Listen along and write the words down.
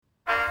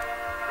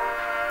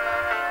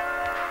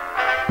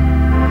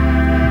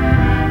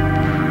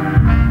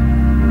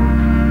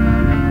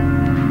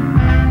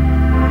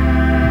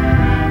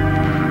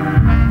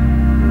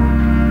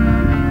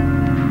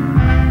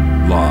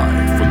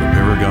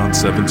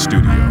7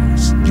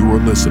 Studios. You are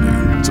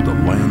listening to the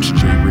Lance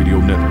J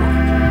Radio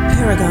Network.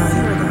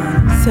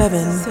 Paragon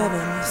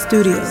 7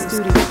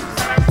 Studios.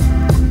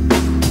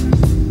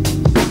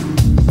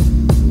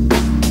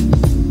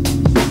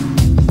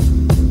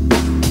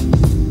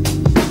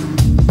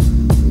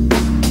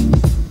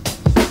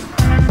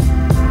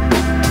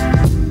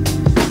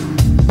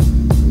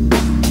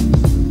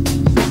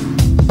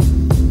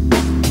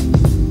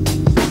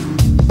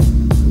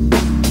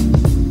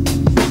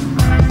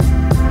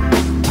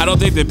 I don't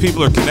think that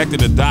people are connecting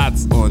the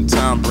dots on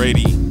Tom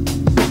Brady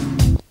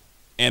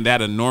and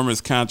that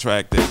enormous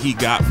contract that he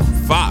got from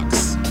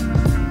Fox.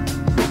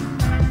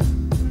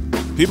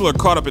 People are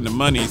caught up in the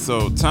money,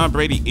 so Tom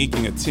Brady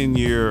inking a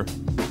 10-year,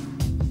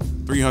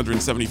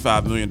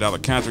 $375 million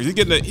contract.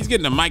 He's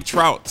getting a Mike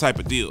Trout type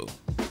of deal.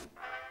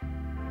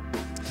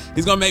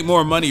 He's going to make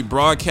more money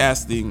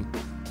broadcasting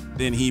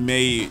than he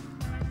made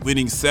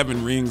winning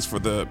 7 rings for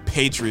the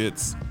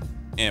Patriots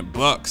and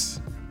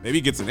Bucks. Maybe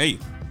he gets an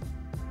 8th.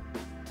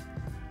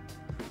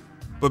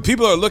 But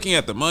people are looking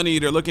at the money.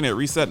 They're looking at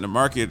resetting the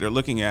market. They're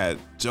looking at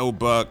Joe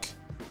Buck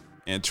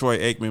and Troy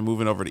Aikman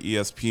moving over to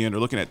ESPN. They're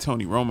looking at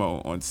Tony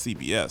Romo on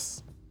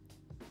CBS.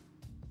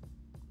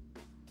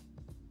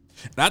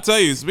 And I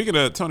tell you, speaking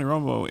of Tony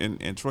Romo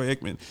and Troy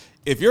Aikman,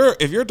 if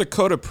you're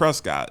Dakota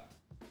Prescott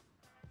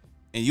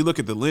and you look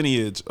at the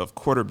lineage of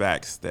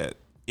quarterbacks that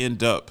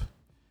end up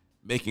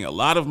making a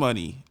lot of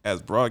money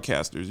as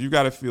broadcasters, you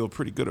got to feel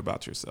pretty good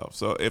about yourself.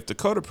 So if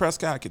Dakota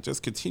Prescott could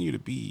just continue to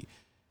be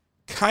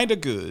kind of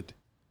good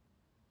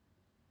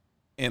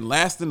and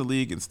last in the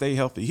league and stay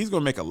healthy, he's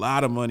going to make a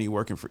lot of money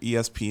working for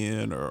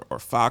ESPN or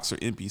Fox or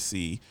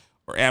NBC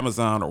or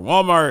Amazon or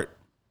Walmart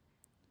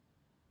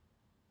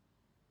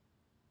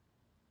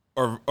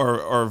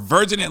or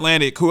Virgin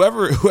Atlantic,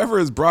 whoever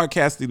is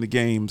broadcasting the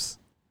games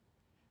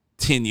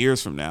 10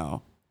 years from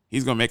now.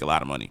 He's going to make a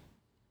lot of money.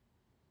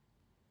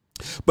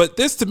 But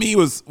this to me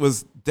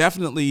was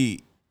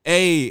definitely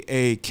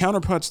a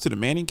counterpunch to the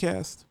Manning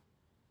cast.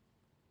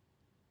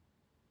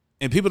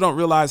 And people don't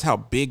realize how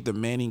big the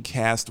Manning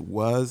cast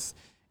was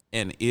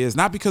and is,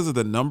 not because of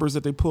the numbers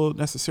that they pulled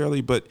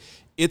necessarily, but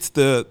it's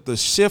the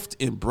shift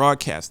in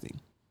broadcasting.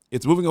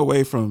 It's moving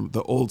away from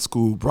the old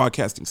school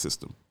broadcasting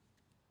system,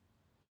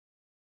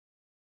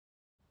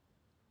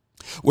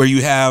 where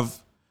you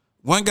have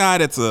one guy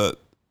that's a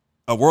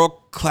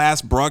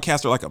world-class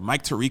broadcaster, like a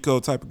Mike Tirico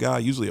type of guy,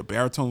 usually a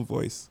baritone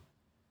voice,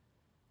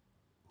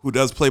 who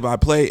does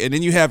play-by-play. And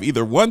then you have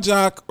either one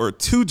jock or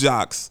 2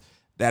 jocks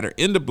that are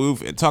in the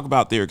booth and talk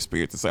about their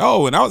experience and say,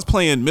 oh, when I was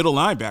playing middle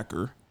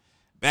linebacker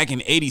back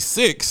in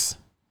 '86,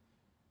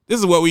 this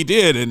is what we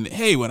did. And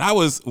hey, when I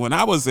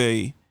was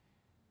a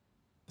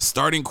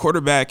starting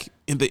quarterback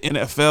in the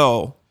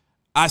NFL,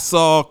 I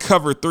saw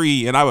cover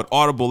 3 and I would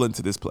audible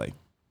into this play.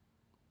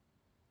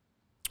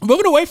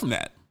 Moving away from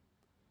that.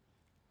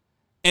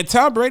 And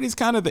Tom Brady's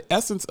kind of the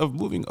essence of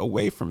moving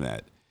away from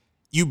that.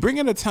 You bring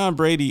in a Tom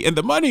Brady, and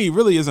the money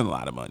really isn't a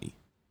lot of money.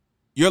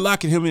 You're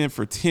locking him in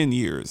for 10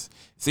 years.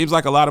 Seems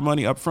like a lot of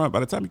money up front. By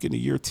the time you get to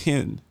year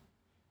 10,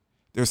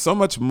 there's so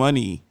much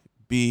money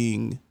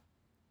being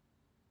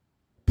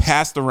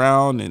passed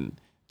around,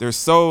 and there's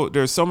so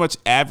much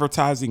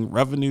advertising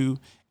revenue.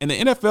 And the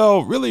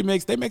NFL really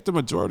make the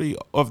majority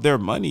of their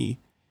money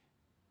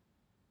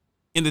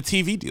in the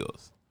TV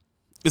deals.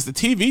 It's the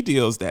TV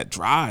deals that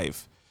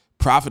drive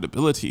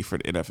profitability for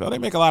the NFL. They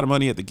make a lot of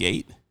money at the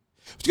gate.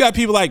 But you got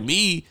people like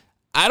me.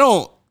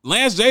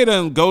 Lance J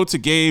doesn't go to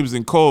games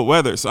in cold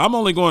weather, so I'm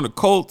only going to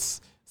Colts,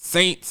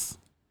 Saints,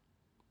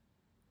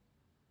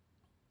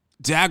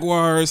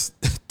 Jaguars,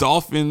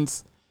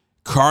 Dolphins,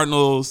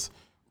 Cardinals,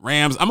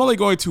 Rams. I'm only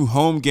going to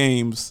home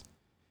games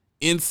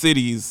in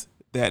cities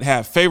that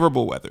have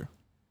favorable weather.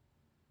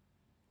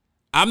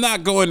 I'm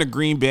not going to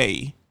Green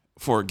Bay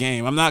for a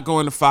game. I'm not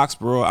going to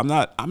Foxborough.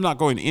 I'm not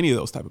going to any of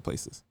those type of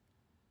places.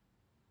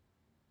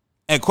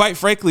 And quite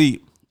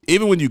frankly,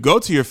 even when you go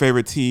to your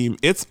favorite team,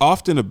 it's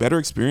often a better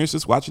experience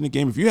just watching the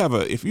game. If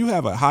you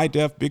have a high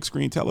def big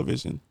screen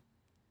television,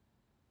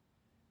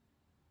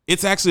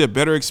 it's actually a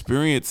better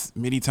experience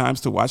many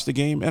times to watch the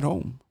game at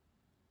home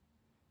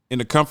in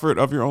the comfort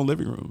of your own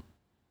living room.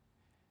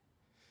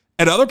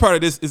 And the other part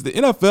of this is the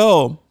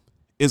NFL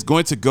is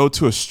going to go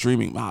to a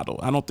streaming model.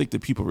 I don't think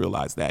that people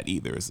realize that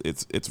either.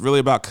 It's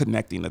really about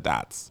connecting the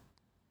dots.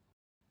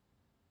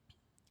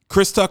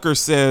 Chris Tucker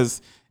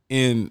says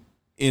in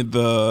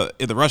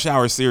the Rush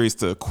Hour series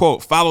to,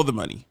 quote, follow the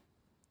money.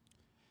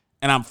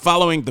 And I'm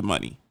following the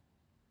money.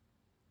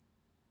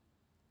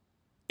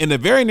 In the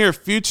very near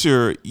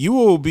future, you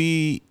will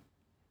be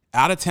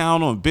out of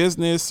town on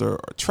business or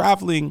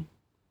traveling,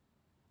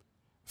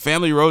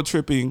 family road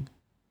tripping,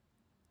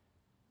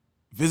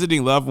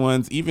 visiting loved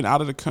ones, even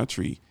out of the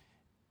country.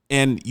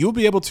 And you'll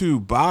be able to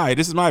buy,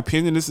 this is my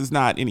opinion, this is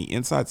not any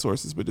inside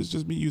sources, but it's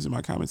just me using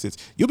my common sense.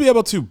 You'll be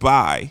able to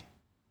buy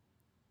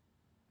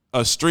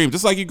a stream,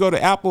 just like you go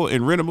to Apple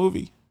and rent a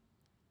movie.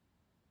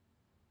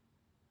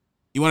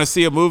 You want to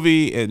see a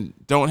movie and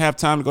don't have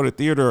time to go to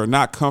theater or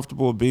not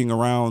comfortable being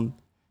around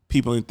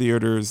people in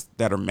theaters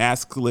that are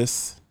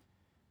maskless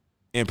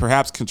and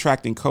perhaps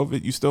contracting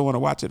COVID, you still want to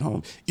watch at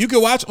home. You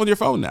can watch on your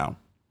phone now.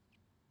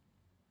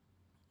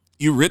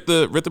 You rent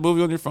the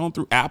movie on your phone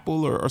through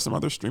Apple or some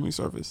other streaming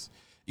service.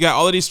 You got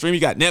all of these streaming.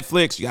 You got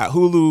Netflix, you got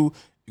Hulu,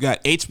 you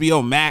got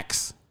HBO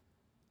Max.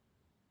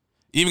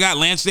 You even got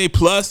Launch Day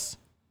Plus.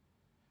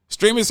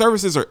 Streaming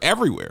services are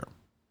everywhere.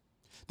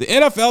 The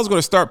NFL is going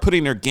to start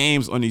putting their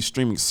games on these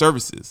streaming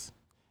services.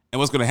 And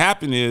what's going to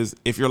happen is,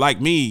 if you're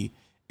like me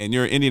and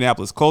you're an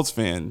Indianapolis Colts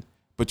fan,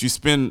 but you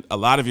spend a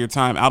lot of your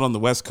time out on the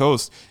West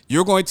Coast,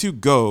 you're going to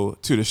go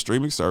to the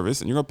streaming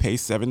service and you're going to pay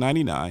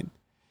 $7.99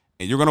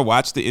 and you're going to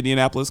watch the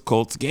Indianapolis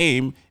Colts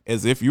game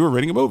as if you were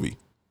renting a movie.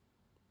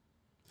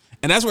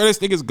 And that's where this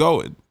thing is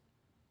going.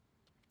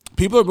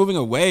 People are moving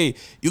away.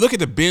 You look at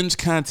the binge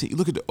content. You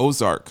look at the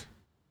Ozark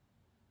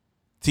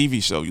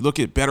TV show. You look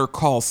at Better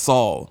Call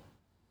Saul.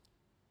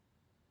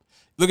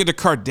 Look at the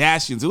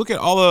Kardashians. You look at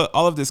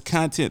all of this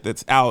content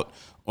that's out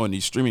on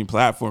these streaming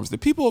platforms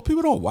that people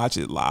don't watch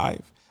it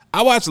live.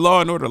 I watch Law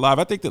and Order live.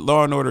 I think that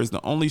Law and Order is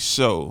the only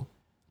show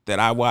that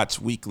I watch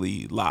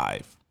weekly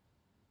live.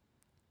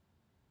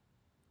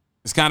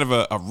 It's kind of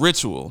a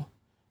ritual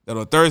that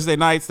on Thursday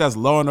nights, that's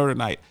Law and Order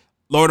night.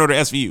 Law and Order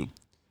SVU.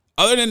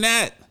 Other than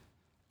that,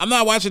 I'm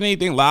not watching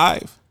anything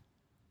live.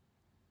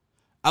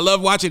 I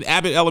love watching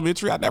Abbott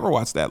Elementary. I never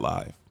watched that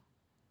live.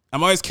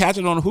 I'm always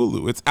catching it on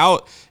Hulu. It's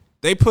out.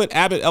 They put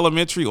Abbott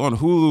Elementary on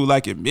Hulu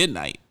like at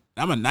midnight.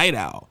 I'm a night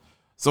owl.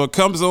 So it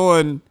comes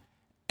on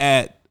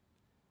at,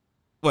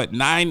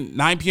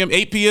 9 p.m.,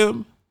 8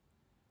 p.m.?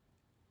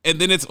 And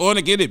then it's on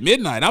again at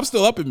midnight. I'm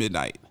still up at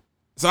midnight.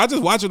 So I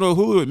just watch it on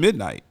Hulu at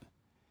midnight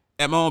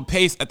at my own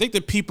pace. I think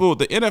that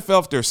the NFL,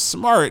 if they're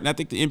smart, and I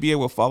think the NBA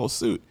will follow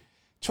suit,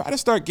 try to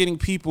start getting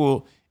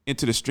people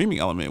into the streaming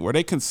element where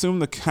they consume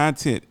the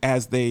content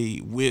as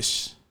they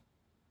wish.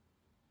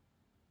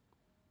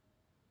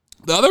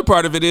 The other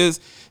part of it is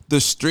the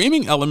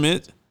streaming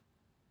element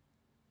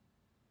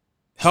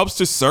helps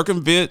to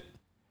circumvent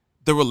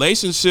the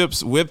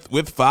relationships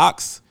with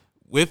Fox,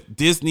 with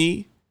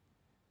Disney,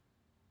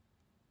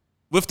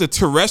 with the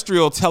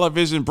terrestrial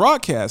television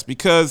broadcast,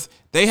 because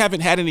they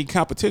haven't had any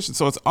competition.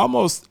 So it's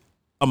almost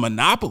a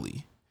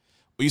monopoly.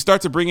 When you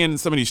start to bring in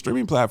some of these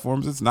streaming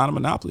platforms, it's not a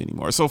monopoly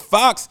anymore. So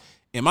Fox,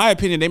 in my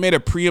opinion, they made a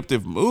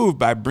preemptive move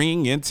by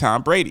bringing in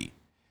Tom Brady.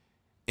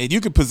 And you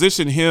could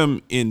position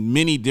him in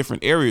many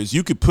different areas.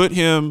 You could put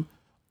him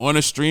on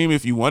a stream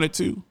if you wanted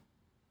to.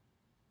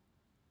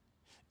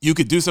 You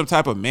could do some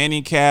type of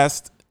Manning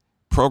cast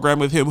program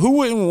with him. Who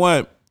wouldn't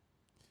want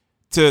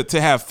to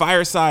have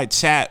fireside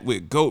chat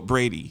with GOAT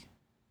Brady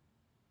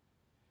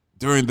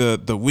during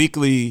the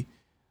weekly?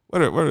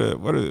 What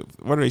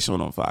are they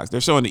showing on Fox?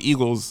 They're showing the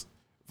Eagles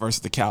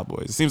versus the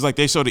Cowboys. It seems like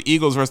they show the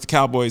Eagles versus the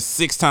Cowboys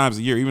 6 times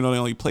a year, even though they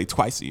only play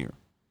twice a year.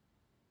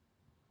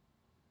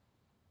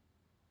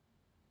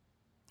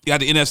 You got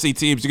the NFC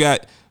teams.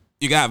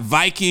 You got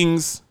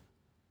Vikings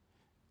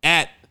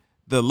at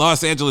the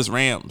Los Angeles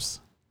Rams.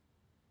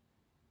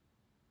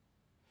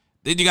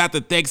 Then you got the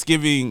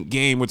Thanksgiving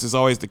game, which is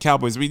always the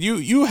Cowboys. I mean,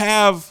 you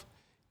have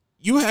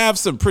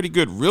some pretty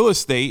good real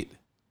estate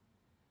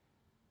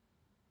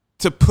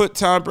to put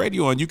Tom Brady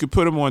on. You could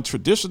put him on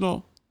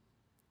traditional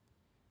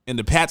in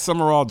the Pat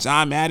Summerall,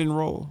 John Madden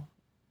role.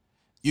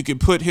 You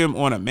could put him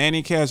on a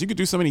Manning cast. You could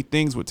do so many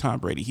things with Tom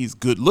Brady. He's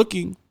good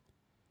looking.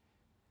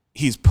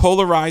 He's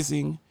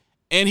polarizing.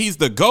 And he's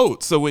the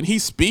GOAT. So when he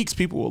speaks,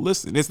 people will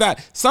listen. It's not,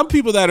 some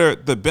people that are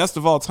the best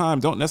of all time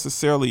don't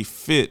necessarily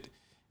fit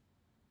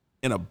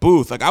in a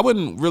booth. Like, I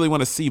wouldn't really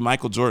want to see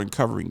Michael Jordan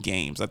covering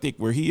games. I think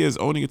where he is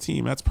owning a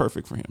team, that's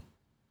perfect for him.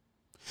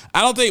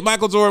 I don't think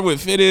Michael Jordan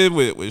would fit in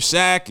with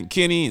Shaq and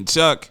Kenny and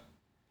Chuck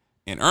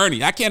and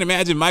Ernie. I can't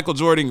imagine Michael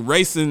Jordan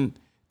racing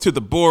to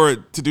the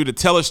board to do the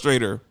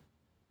telestrator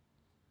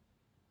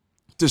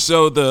to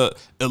show the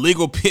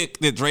illegal pick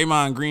that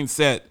Draymond Green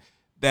set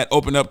that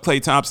opened up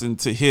Klay Thompson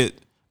to hit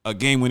a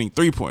game-winning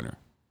three-pointer.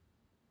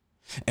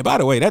 And by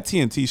the way, that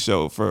TNT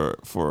show,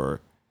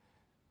 for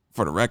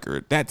the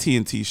record, that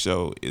TNT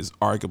show is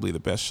arguably the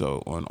best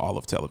show on all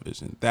of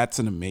television. That's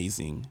an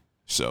amazing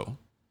show.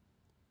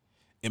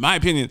 In my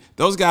opinion,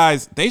 those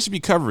guys, they should be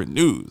covering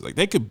news. Like,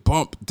 they could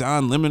bump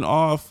Don Lemon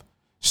off,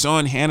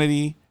 Sean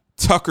Hannity,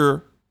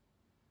 Tucker,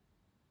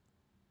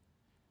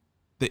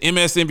 the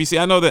MSNBC.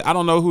 I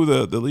don't know who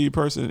the lead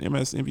person in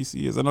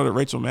MSNBC is. I know that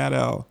Rachel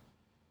Maddow,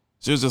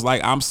 she was just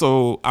like, I'm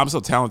so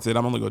talented,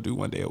 I'm only gonna do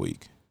one day a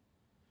week.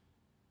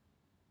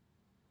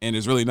 And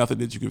there's really nothing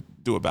that you could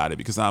do about it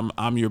because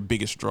I'm your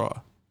biggest draw.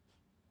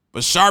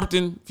 But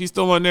Sharpton, if he's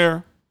still on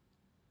there,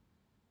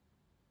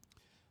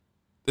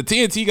 the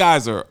TNT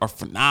guys are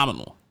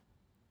phenomenal.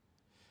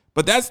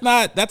 But that's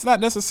not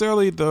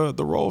necessarily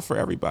the role for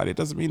everybody. It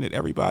doesn't mean that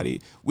everybody,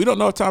 we don't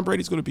know if Tom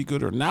Brady's going to be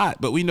good or not,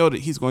 but we know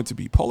that he's going to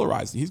be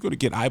polarizing. He's going to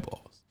get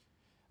eyeballs.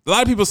 A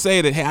lot of people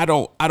say that, hey, I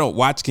don't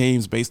watch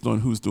games based on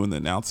who's doing the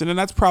announcing, and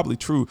that's probably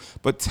true.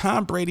 But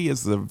Tom Brady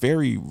is a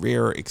very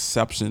rare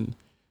exception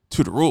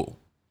to the rule.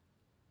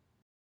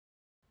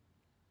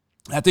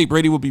 I think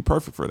Brady will be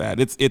perfect for that.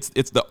 It's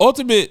the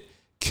ultimate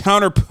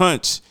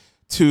counterpunch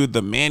to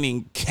the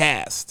Manning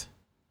cast.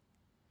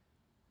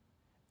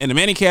 And the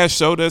Manning cast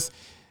showed us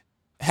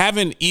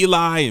having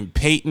Eli and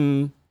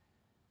Peyton,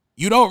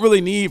 you don't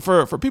really need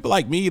for people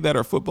like me that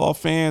are football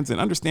fans and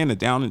understand the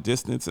down and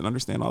distance and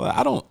understand all that.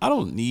 I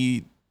don't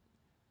need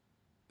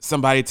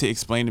somebody to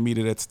explain to me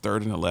that it's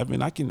 3rd and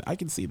 11. I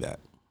can see that.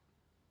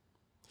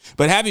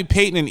 But having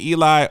Peyton and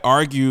Eli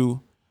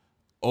argue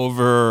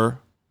over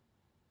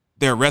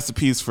their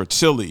recipes for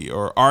chili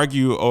or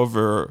argue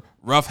over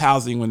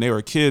roughhousing when they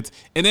were kids,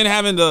 and then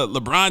having the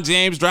LeBron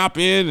James drop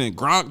in and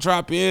Gronk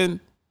drop in,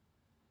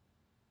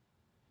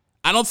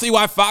 I don't see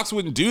why Fox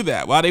wouldn't do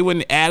that. Why they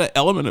wouldn't add an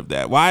element of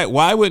that.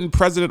 Why wouldn't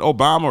President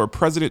Obama or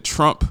President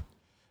Trump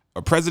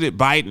or President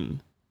Biden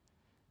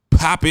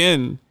pop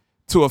in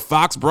to a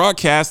Fox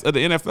broadcast of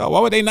the NFL?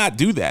 Why would they not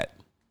do that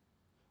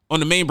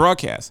on the main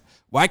broadcast?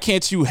 Why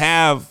can't you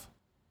have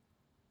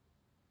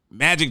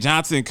Magic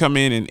Johnson come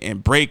in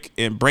and break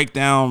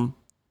down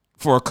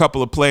for a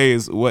couple of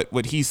plays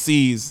what he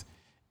sees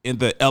in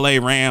the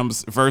LA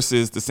Rams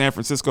versus the San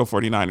Francisco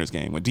 49ers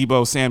game when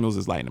Deebo Samuels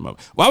is lighting them up?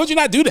 Why would you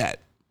not do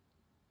that?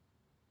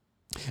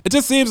 It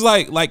just seems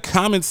like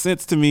common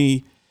sense to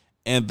me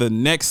and the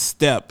next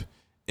step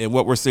in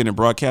what we're seeing in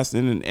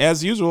broadcasting. And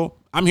as usual,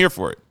 I'm here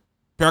for it.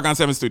 Paragon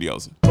 7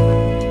 Studios.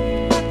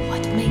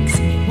 What makes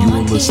me You are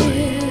want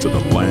listening to the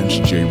Lance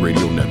J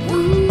Radio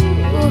Network.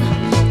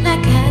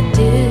 like I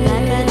do,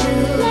 like I do,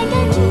 like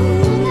I do,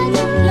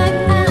 like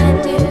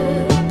I do,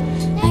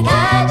 like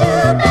I do,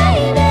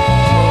 baby.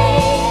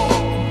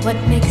 What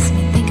makes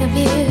me think of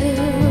you?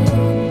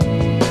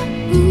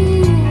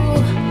 Ooh,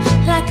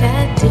 like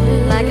I do,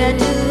 like I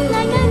do,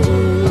 like I do,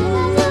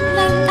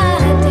 like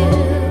I do,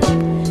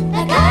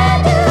 like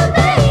I do,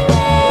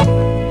 baby.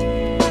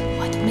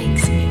 What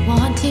makes me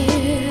want you?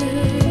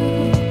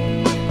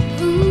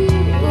 Ooh,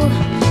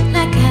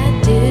 like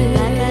I do,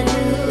 like I do,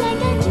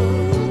 like I do,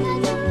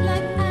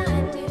 like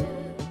I do.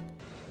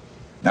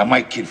 Now,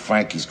 my kid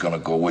Frankie's gonna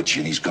go with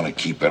you, and he's gonna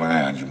keep an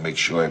eye on you, make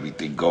sure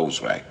everything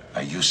goes right.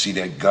 Now, you see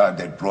that guard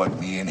that brought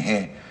me in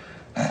here?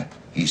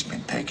 He's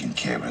been taken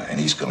care of, and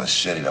he's gonna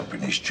set it up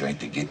in this joint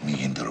to get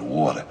me into the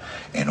water.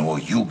 And all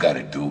you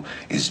gotta do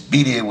is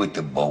be there with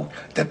the boat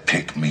to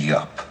pick me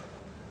up.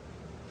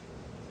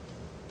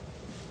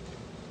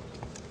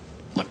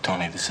 Look,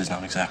 Tony, this is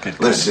not exactly...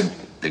 Listen,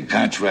 the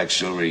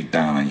contract's already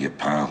down on you,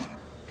 pal.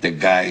 The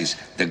guys,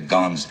 the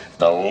guns,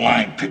 the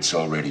line pit's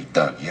already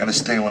dug. You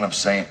understand what I'm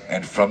saying?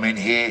 And from in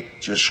here,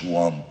 just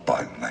one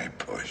button I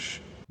push.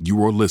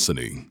 You are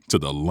listening to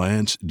the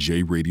Lance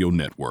J Radio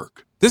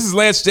Network. This is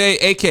Lance J,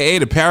 a.k.a.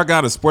 the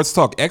Paragon of Sports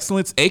Talk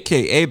Excellence,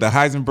 a.k.a. the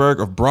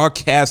Heisenberg of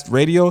Broadcast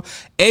Radio,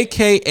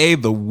 a.k.a.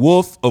 the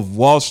Wolf of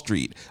Wall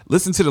Street.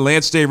 Listen to the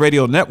Lance J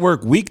Radio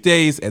Network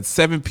weekdays at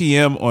 7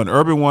 p.m. on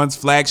Urban One's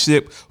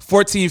flagship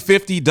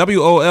 1450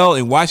 WOL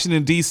in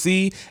Washington,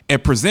 D.C.,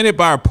 and presented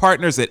by our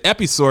partners at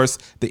Episource,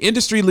 the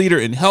industry leader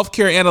in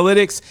healthcare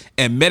analytics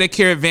and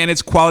Medicare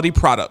Advantage quality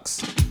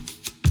products.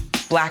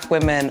 Black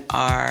women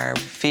are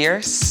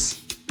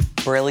fierce,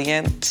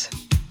 brilliant,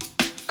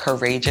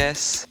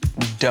 courageous,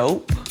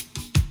 dope.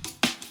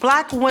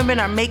 Black women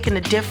are making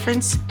a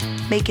difference,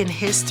 making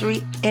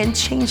history, and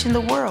changing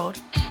the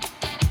world.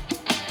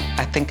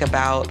 I think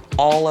about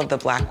all of the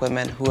Black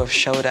women who have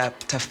showed up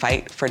to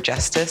fight for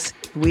justice.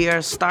 We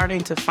are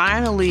starting to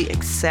finally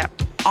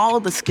accept all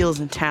the skills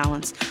and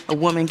talents a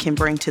woman can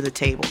bring to the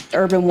table.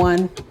 Urban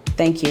One,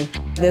 thank you.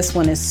 This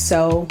one is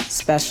so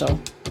special.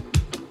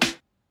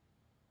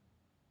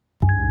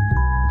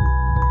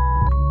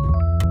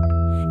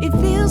 It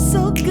feels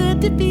so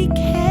good to be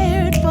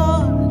cared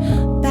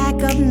for.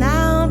 Back up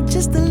now,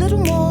 just a little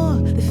more.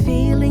 The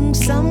feeling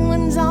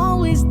someone's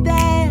always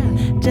there,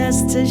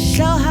 just to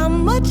show how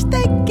much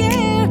they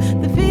care.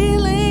 The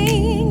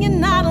feeling you're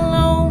not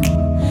alone.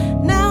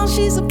 Now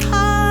she's a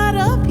part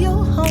of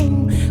your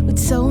home, with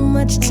so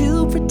much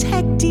to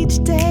protect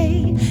each day.